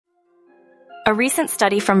A recent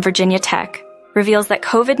study from Virginia Tech reveals that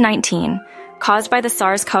COVID-19, caused by the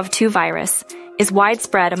SARS-CoV-2 virus, is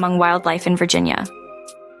widespread among wildlife in Virginia.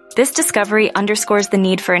 This discovery underscores the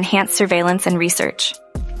need for enhanced surveillance and research.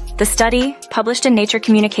 The study, published in Nature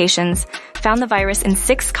Communications, found the virus in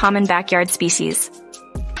 6 common backyard species.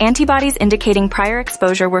 Antibodies indicating prior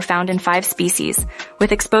exposure were found in 5 species,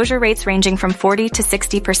 with exposure rates ranging from 40 to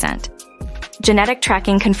 60%. Genetic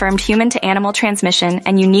tracking confirmed human-to-animal transmission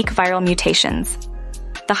and unique viral mutations.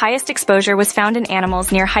 The highest exposure was found in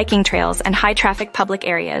animals near hiking trails and high-traffic public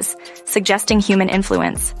areas, suggesting human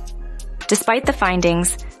influence. Despite the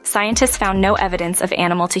findings, scientists found no evidence of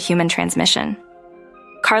animal-to-human transmission.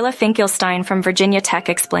 Carla Finkelstein from Virginia Tech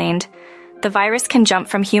explained, "The virus can jump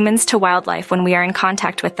from humans to wildlife when we are in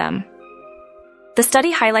contact with them." The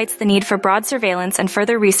study highlights the need for broad surveillance and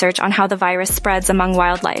further research on how the virus spreads among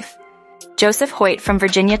wildlife. Joseph Hoyt from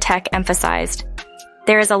Virginia Tech emphasized,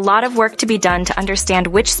 "There is a lot of work to be done to understand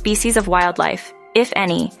which species of wildlife, if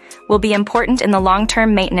any, will be important in the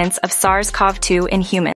long-term maintenance of SARS-CoV-2 in humans."